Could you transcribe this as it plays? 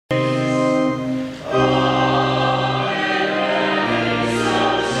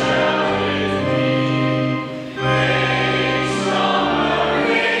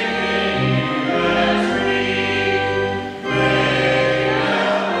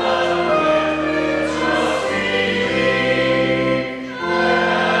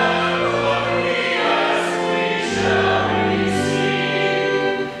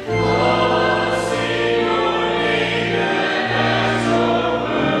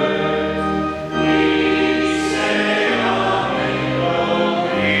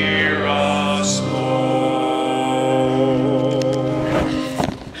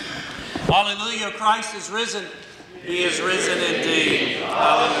risen. He is risen indeed.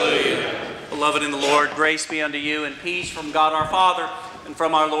 Hallelujah. Beloved in the Lord, grace be unto you and peace from God our Father and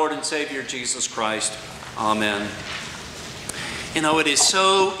from our Lord and Savior Jesus Christ. Amen. You know, it is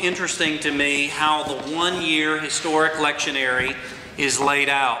so interesting to me how the one-year historic lectionary is laid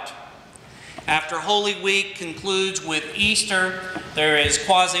out. After Holy Week concludes with Easter, there is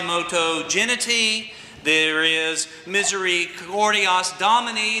Quasimodo Geniti, there is Misericordias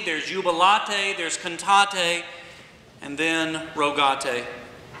Domini, there's Jubilate, there's Cantate, and then Rogate,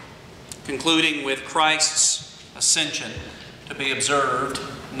 concluding with Christ's Ascension to be observed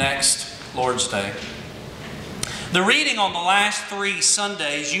next Lord's Day. The reading on the last three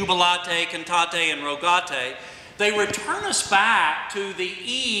Sundays, Jubilate, Cantate, and Rogate, they return us back to the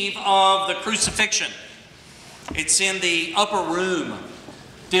eve of the crucifixion. It's in the upper room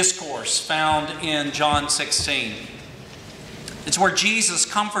discourse found in John 16. It's where Jesus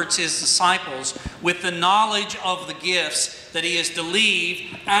comforts his disciples with the knowledge of the gifts that he is to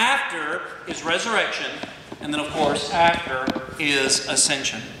leave after his resurrection and then, of course, after his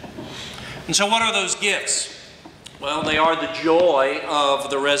ascension. And so what are those gifts? Well, they are the joy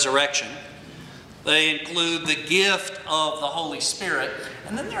of the resurrection. They include the gift of the Holy Spirit.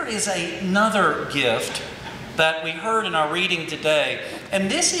 And then there is another gift that we heard in our reading today.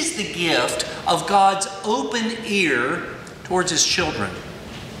 And this is the gift of God's open ear towards his children.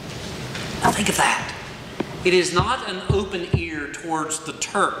 Now think of that. It is not an open ear towards the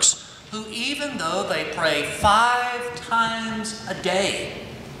Turks, who even though they pray 5 times a day,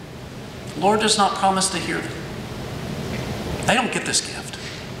 the Lord does not promise to hear them. They don't get this gift.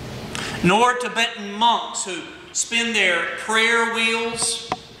 Nor Tibetan monks who spin their prayer wheels,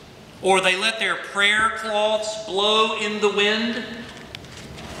 or they let their prayer cloths blow in the wind.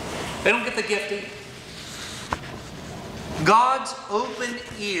 They don't get the gift either. God's open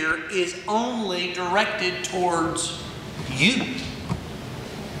ear is only directed towards you,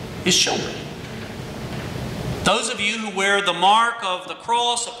 his children. Those of you who wear the mark of the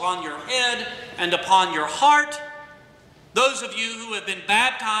cross upon your head and upon your heart, those of you who have been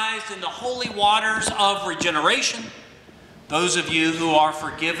baptized in the holy waters of regeneration, those of you who are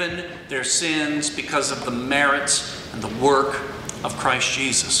forgiven their sins because of the merits and the work of Christ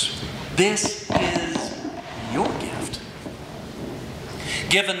Jesus. This is your gift.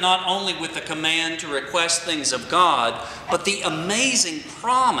 Given not only with the command to request things of God, but the amazing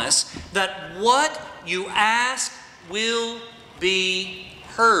promise that what you ask will be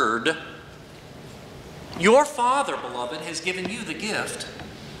heard. Your Father, beloved, has given you the gift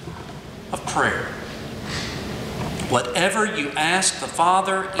of prayer. Whatever you ask the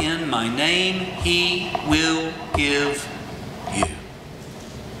Father in my name, he will give you.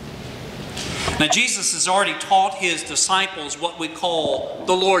 Now, Jesus has already taught his disciples what we call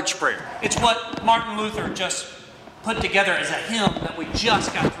the Lord's Prayer. It's what Martin Luther just put together as a hymn that we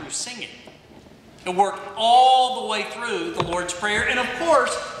just got through singing. It worked all the way through the Lord's Prayer. And of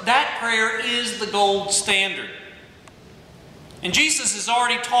course, that prayer is the gold standard. And Jesus has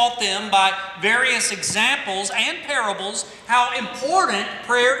already taught them by various examples and parables how important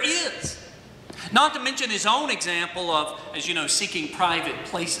prayer is. Not to mention his own example of, as you know, seeking private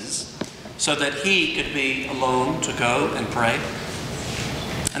places so that he could be alone to go and pray.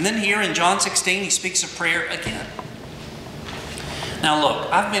 And then here in John 16, he speaks of prayer again. Now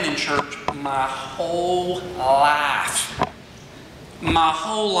look, I've been in church my whole life. My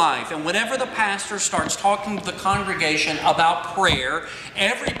whole life. And whenever the pastor starts talking to the congregation about prayer,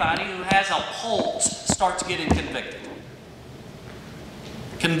 everybody who has a pulse starts getting convicted.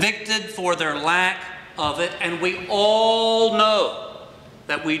 Convicted for their lack of it. And we all know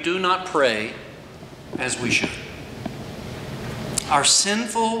that we do not pray as we should. Our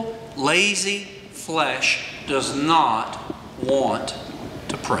sinful, lazy flesh does not want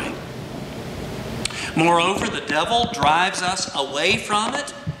to pray. Moreover, the devil drives us away from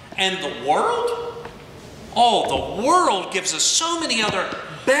it, and the world, the world gives us so many other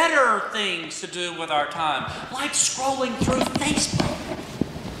better things to do with our time, like scrolling through Facebook.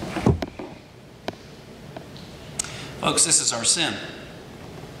 Folks, this is our sin.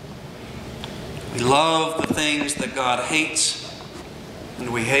 We love the things that God hates,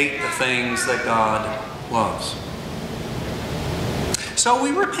 and we hate the things that God loves. So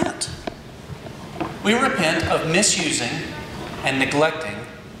we repent. We repent of misusing and neglecting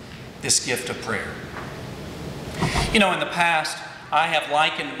this gift of prayer. You know, in the past, I have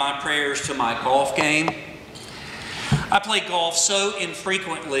likened my prayers to my golf game. I play golf so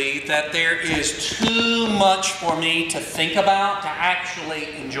infrequently that there is too much for me to think about to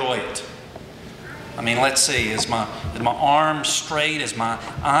actually enjoy it. I mean, let's see, is my arm straight? Is my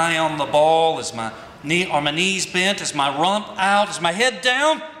eye on the ball? Is my my knees bent? Is my rump out? Is my head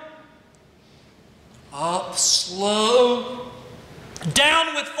down? Up slow,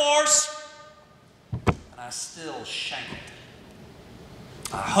 down with force, and I still shank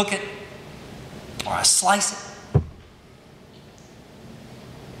it. I hook it, or I slice it.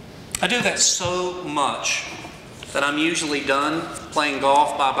 I do that so much that I'm usually done playing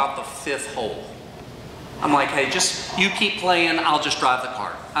golf by about the 5th hole. I'm like, hey, just you keep playing, I'll just drive the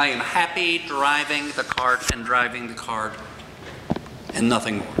cart. I am happy driving the cart and driving the cart and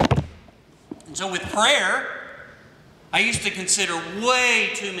nothing more. And so with prayer, I used to consider way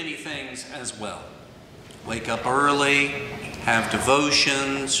too many things as well. Wake up early, have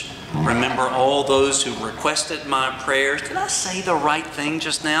devotions, remember all those who requested my prayers. Did I say the right thing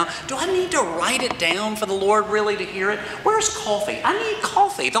just now? Do I need to write it down for the Lord really to hear it? Where's coffee? I need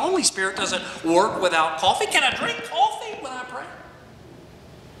coffee. The Holy Spirit doesn't work without coffee. Can I drink coffee when I pray?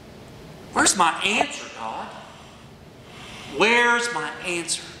 Where's my answer, God? Where's my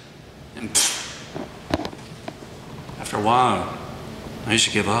answer? And after a while, I used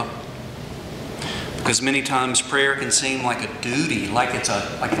to give up. Because many times prayer can seem like a duty, like it's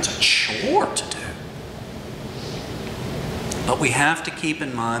a chore to do. But we have to keep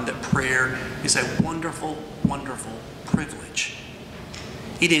in mind that prayer is a wonderful, wonderful privilege.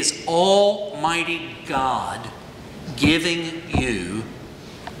 It is Almighty God giving you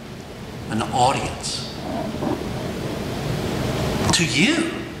an audience. To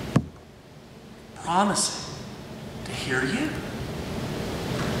you, promising to hear you.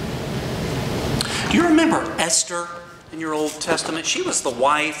 Do you remember Esther in your Old Testament? She was the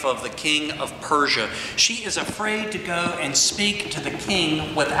wife of the king of Persia. She is afraid to go and speak to the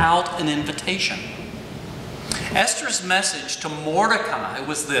king without an invitation. Esther's message to Mordecai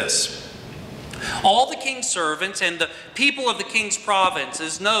was this: all the king's servants and the people of the king's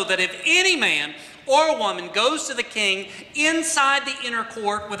provinces know that if any man or a woman goes to the king inside the inner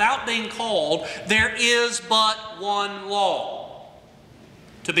court without being called, there is but one law: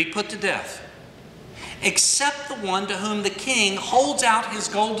 to be put to death, except the one to whom the king holds out his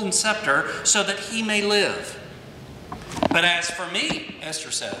golden scepter so that he may live. But as for me,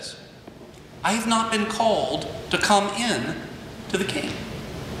 Esther says, I have not been called to come in to the king.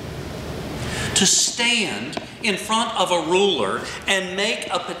 To stand in front of a ruler and make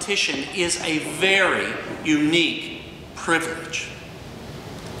a petition is a very unique privilege.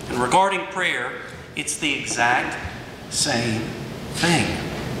 And regarding prayer, it's the exact same thing.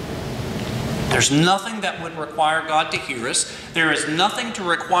 There's nothing that would require God to hear us. There is nothing to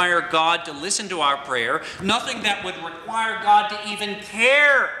require God to listen to our prayer. Nothing that would require God to even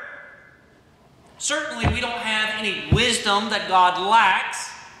care. Certainly we don't have any wisdom that God lacks,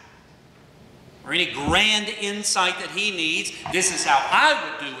 or any grand insight that He needs. This is how I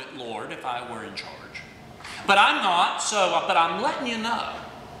would do it, Lord, if I were in charge. But I'm not, but I'm letting you know.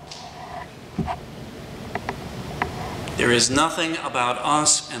 There is nothing about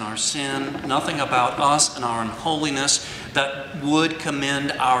us and our sin, nothing about us and our unholiness that would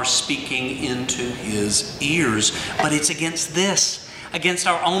commend our speaking into His ears. But it's against this, against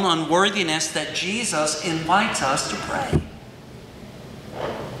our own unworthiness, that Jesus invites us to pray.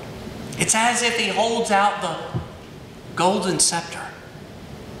 It's as if He holds out the golden scepter,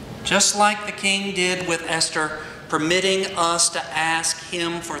 just like the king did with Esther, permitting us to ask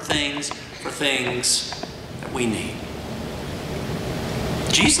Him for things that we need.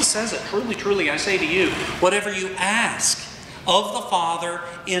 Jesus says it, truly, truly, I say to you, whatever you ask of the Father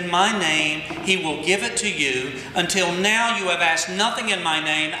in my name, He will give it to you. Until now you have asked nothing in my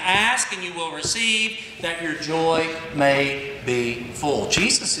name. Ask and you will receive, that your joy may be full.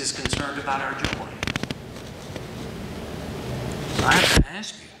 Jesus is concerned about our joy. I have to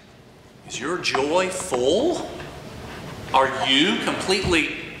ask you, is your joy full? Are you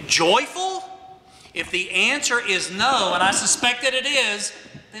completely joyful? If the answer is no, and I suspect that it is,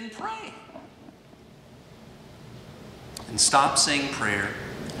 then pray. And stop seeing prayer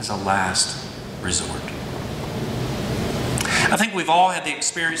as a last resort. I think we've all had the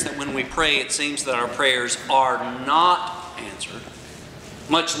experience that when we pray, it seems that our prayers are not answered,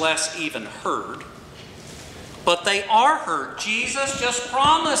 much less even heard. But they are heard. Jesus just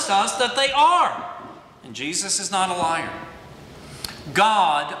promised us that they are. And Jesus is not a liar.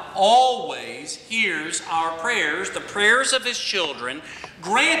 God always hears our prayers, the prayers of His children,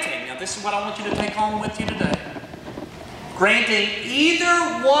 granting, now this is what I want you to take home with you today, granting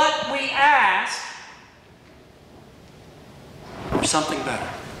either what we ask or something better.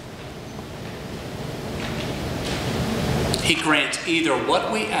 He grants either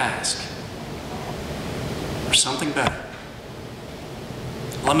what we ask or something better.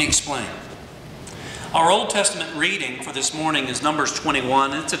 Let me explain. Our Old Testament reading for this morning is Numbers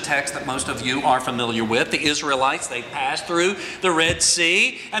 21. It's a text that most of you are familiar with. The Israelites, they passed through the Red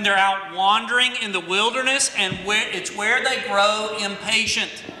Sea, and they're out wandering in the wilderness, and it's where they grow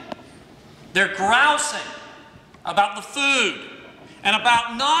impatient. They're grousing about the food and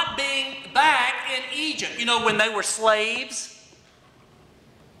about not being back in Egypt. You know, when they were slaves,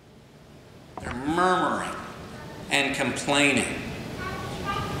 they're murmuring and complaining.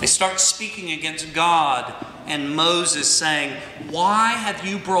 They start speaking against God and Moses, saying, "Why have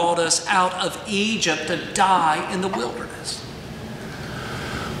you brought us out of Egypt to die in the wilderness?"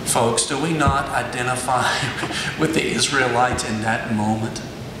 Folks, do we not identify with the Israelites in that moment?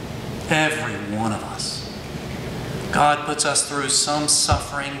 Every one of us. God puts us through some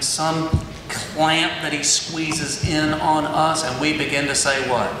suffering, some clamp that He squeezes in on us, and we begin to say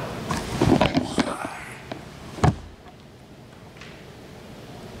what?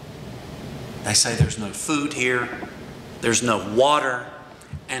 They say there's no food here, there's no water,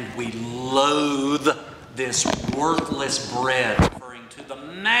 and we loathe this worthless bread, referring to the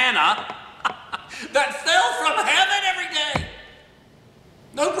manna that fell from heaven every day.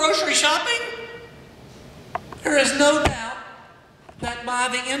 No grocery shopping. There is no doubt that by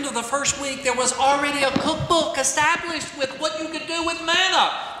the end of the first week there was already a cookbook established with what you could do with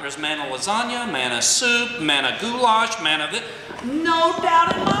manna. There's manna lasagna, manna soup, manna goulash, manna this. No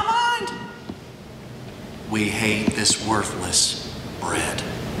doubt in my mind. We hate this worthless bread.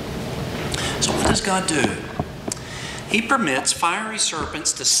 So what does God do? He permits fiery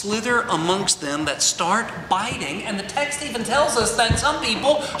serpents to slither amongst them that start biting, and the text even tells us that some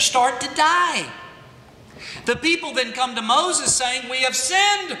people start to die. The people then come to Moses saying, "We have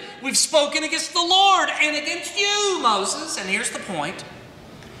sinned. We've spoken against the Lord and against you, Moses." And here's the point.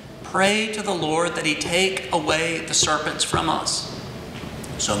 Pray to the Lord that He take away the serpents from us.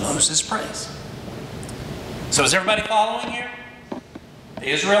 So Moses prays. So is everybody following here? The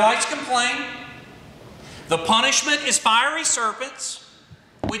Israelites complain. The punishment is fiery serpents,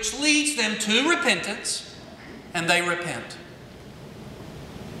 which leads them to repentance, and they repent.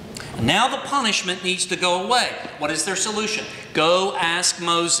 And now the punishment needs to go away. What is their solution? Go ask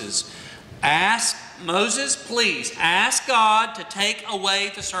Moses. Ask Moses, please, ask God to take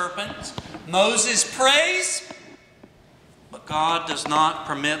away the serpents. Moses prays, but God does not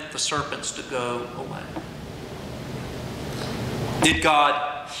permit the serpents to go away. Did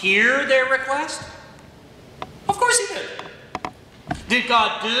God hear their request? Of course He did. Did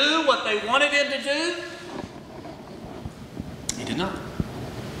God do what they wanted Him to do? He did not.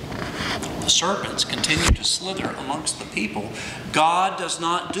 The serpents continue to slither amongst the people. God does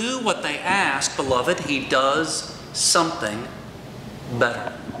not do what they ask, beloved. He does something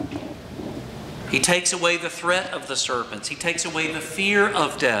better. He takes away the threat of the serpents. He takes away the fear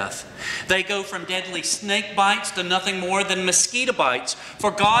of death. They go from deadly snake bites to nothing more than mosquito bites.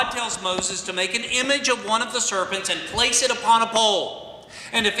 For God tells Moses to make an image of one of the serpents and place it upon a pole.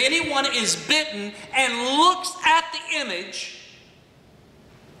 And if anyone is bitten and looks at the image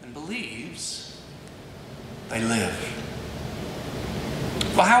and believes, they live.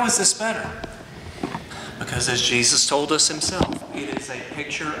 Well, how is this better? Because as Jesus told us Himself, it is a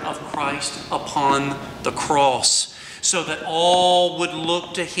picture of Christ upon the cross, so that all would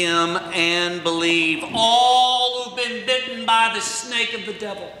look to Him and believe. All who've been bitten by the snake of the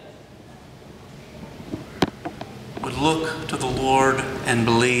devil would look to the Lord and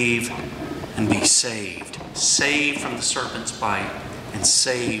believe and be saved. Saved from the serpent's bite and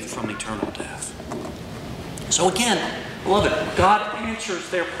saved from eternal death. So again, beloved, God answers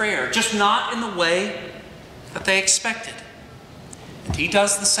their prayer, just not in the way that they expected. And He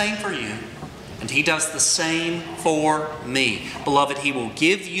does the same for you, and He does the same for me. Beloved, He will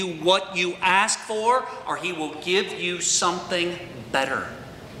give you what you ask for, or He will give you something better.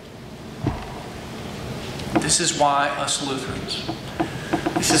 This is why us Lutherans,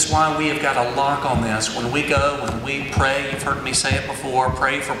 this is why we have got a lock on this. When we go, when we pray, you've heard me say it before,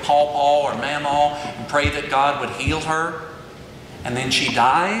 pray for Paw or Mamaw, and pray that God would heal her, and then she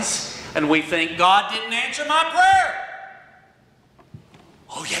dies, and we think, God didn't answer my prayer.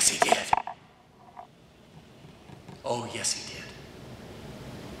 Oh, yes, He did. Oh, yes, He did.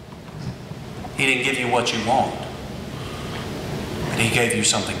 He didn't give you what you want, but He gave you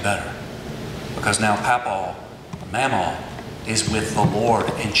something better. Because now Papaw, Mamaw, is with the Lord,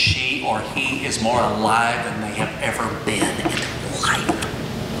 and she or he is more alive than they have ever been in life.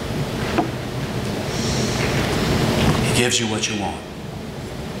 He gives you what you want,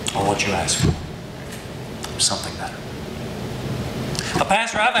 or what you ask for. Something better. But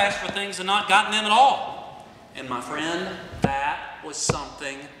Pastor, I've asked for things and not gotten them at all. And my friend, that was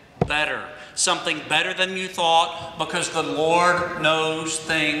something better. Something better than you thought, because the Lord knows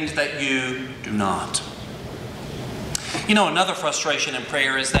things that you do not. You know, another frustration in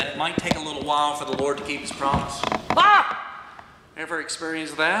prayer is that it might take a little while for the Lord to keep His promise. Ever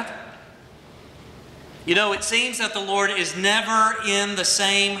experienced that? You know, it seems that the Lord is never in the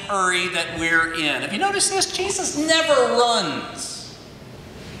same hurry that we're in. Have you noticed this? Jesus never runs.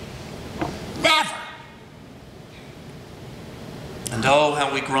 Never. And oh,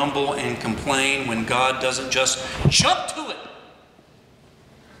 how we grumble and complain when God doesn't just jump to it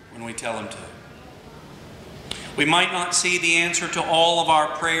when we tell Him to. We might not see the answer to all of our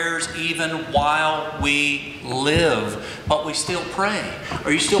prayers even while we live, but we still pray.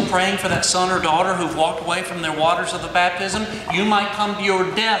 Are you still praying for that son or daughter who've walked away from their waters of the baptism? You might come to your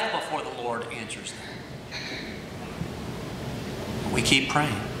death before the Lord answers them. But we keep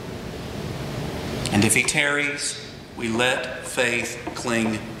praying. And if He tarries, we let faith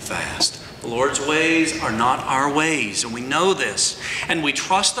cling fast. The Lord's ways are not our ways, and we know this. And we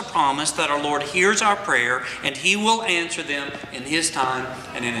trust the promise that our Lord hears our prayer, and He will answer them in His time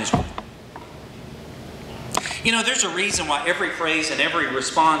and in His way. You know, there's a reason why every phrase and every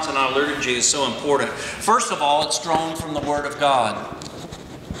response in our liturgy is so important. First of all, it's drawn from the Word of God.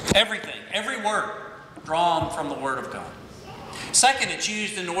 Everything, every word, drawn from the Word of God. Second, it's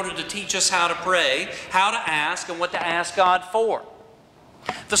used in order to teach us how to pray, how to ask, and what to ask God for.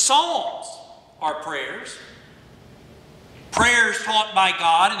 The Psalms are prayers. Prayers taught by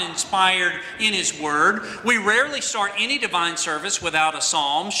God and inspired in His Word. We rarely start any divine service without a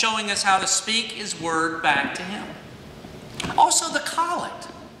psalm showing us how to speak His Word back to Him. Also the collect.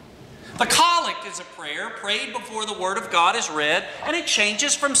 The collect is a prayer prayed before the Word of God is read, and it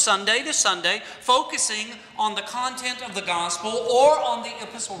changes from Sunday to Sunday, focusing on the content of the Gospel or on the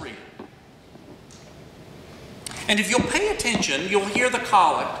epistle reading. And if you'll pay attention, you'll hear the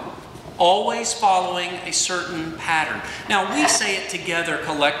collect always following a certain pattern. Now, we say it together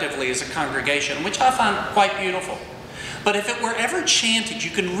collectively as a congregation, which I find quite beautiful. But if it were ever chanted,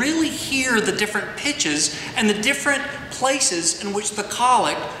 you can really hear the different pitches and the different places in which the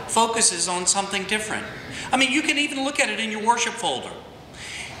collect focuses on something different. I mean, you can even look at it in your worship folder.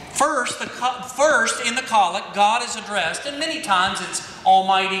 First in the collect, God is addressed, and many times it's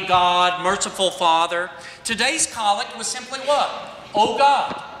Almighty God, Merciful Father. Today's collect was simply what? Oh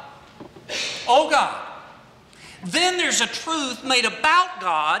God. Oh God. Then there's a truth made about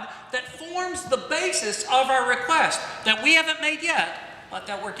God that forms the basis of our request that we haven't made yet, but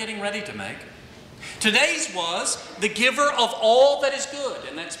that we're getting ready to make. Today's was the giver of all that is good,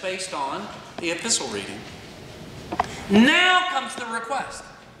 and that's based on the epistle reading. Now comes the request.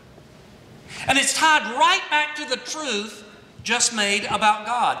 And it's tied right back to the truth just made about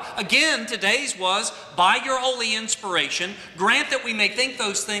God. Again, today's was, by your holy inspiration, grant that we may think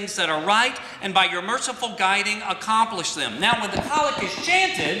those things that are right, and by your merciful guiding, accomplish them. Now, when the collect is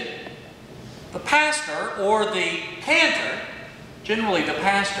chanted, the pastor or the cantor, generally the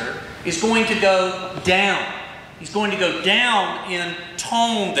pastor, is going to go down. He's going to go down in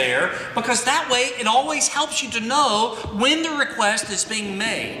tone there, because that way it always helps you to know when the request is being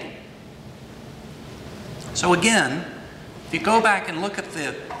made. So again, if you go back and look at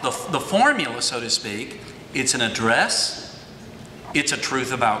the formula, so to speak, it's an address, it's a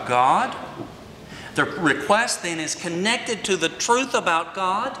truth about God. The request then is connected to the truth about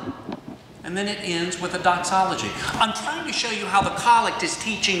God, and then it ends with a doxology. I'm trying to show you how the collect is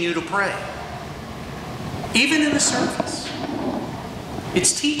teaching you to pray. Even in the service,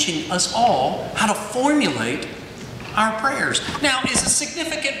 it's teaching us all how to formulate our prayers. Now, is a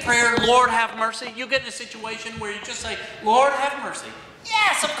significant prayer, Lord have mercy? You get in a situation where you just say, Lord have mercy.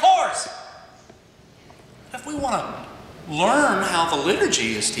 Yes, of course. If we want to learn how the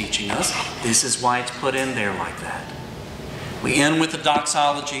liturgy is teaching us, this is why it's put in there like that. We end with the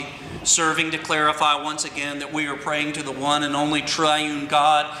doxology, serving to clarify once again that we are praying to the one and only triune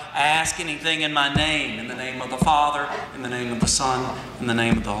God. Ask anything in my name, in the name of the Father, in the name of the Son, in the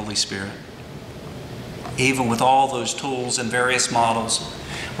name of the Holy Spirit. Even with all those tools and various models,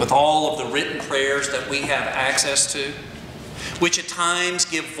 with all of the written prayers that we have access to, which at times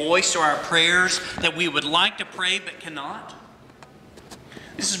give voice to our prayers that we would like to pray but cannot.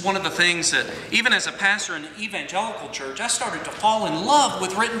 This is one of the things that, even as a pastor in an evangelical church, I started to fall in love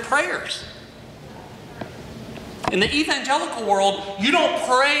with written prayers. In the evangelical world, you don't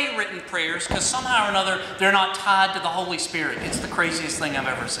pray written prayers because somehow or another they're not tied to the Holy Spirit. It's the craziest thing I've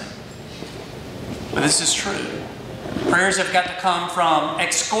ever seen. But this is true. Prayers have got to come from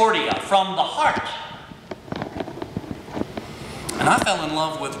excordia, from the heart. And I fell in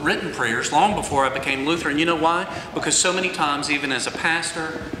love with written prayers long before I became Lutheran. You know why? Because so many times, even as a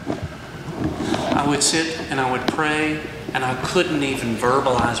pastor, I would sit and I would pray, and I couldn't even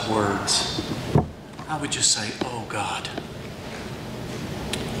verbalize words. I would just say, oh God.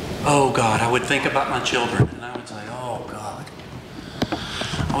 Oh God. I would think about my children, and I would say, oh God.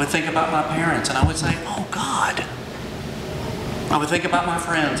 I would think about my parents, and I would say, oh God. I would think about my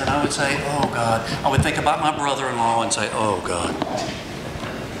friends, and I would say, oh God. I would think about my brother-in-law and say, oh God.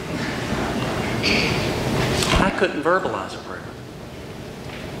 I couldn't verbalize a prayer.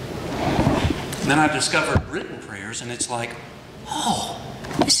 Then I discovered written prayers, and it's like, oh,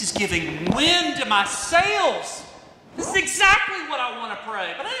 this is giving wind to my sails. This is exactly what I want to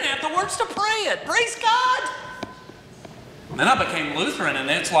pray, but I didn't have the words to pray it. Praise God. And then I became Lutheran, and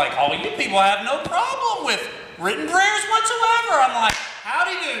it's like, oh, you people have no problem with written prayers whatsoever. I'm like,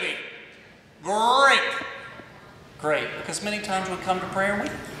 howdy doody. Great. Great, because many times we come to prayer and we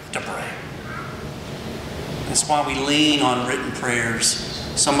have to pray. That's why we lean on written prayers.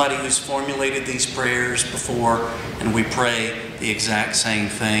 Somebody who's formulated these prayers before, and we pray the exact same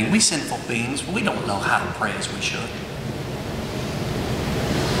thing. We sinful beings, we don't know how to pray as we should.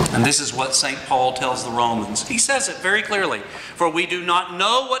 And this is what St. Paul tells the Romans. He says it very clearly. For we do not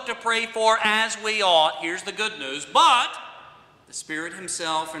know what to pray for as we ought. Here's the good news. But the Spirit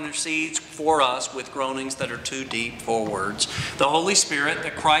Himself intercedes for us with groanings that are too deep for words. The Holy Spirit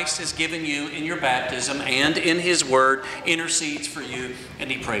that Christ has given you in your baptism and in His Word intercedes for you,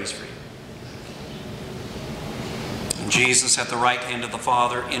 and He prays for you. And Jesus at the right hand of the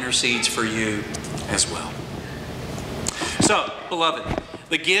Father intercedes for you as well. So, beloved,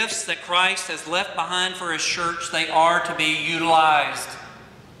 the gifts that Christ has left behind for His church, they are to be utilized.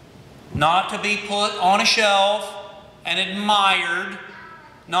 Not to be put on a shelf and admired,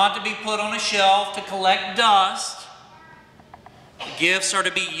 not to be put on a shelf to collect dust. The gifts are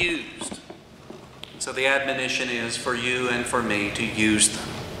to be used. So the admonition is for you and for me to use them.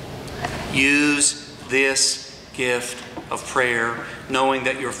 Use this gift of prayer, knowing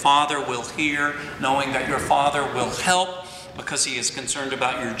that your Father will hear, knowing that your Father will help, because He is concerned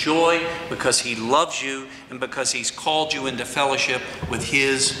about your joy, because He loves you, and because He's called you into fellowship with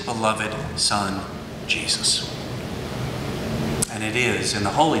His beloved Son, Jesus. And it is in the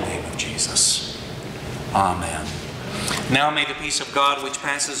holy name of Jesus. Amen. Now may the peace of God, which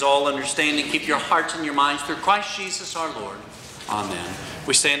passes all understanding, keep your hearts and your minds through Christ Jesus our Lord. Amen.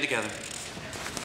 We stand together.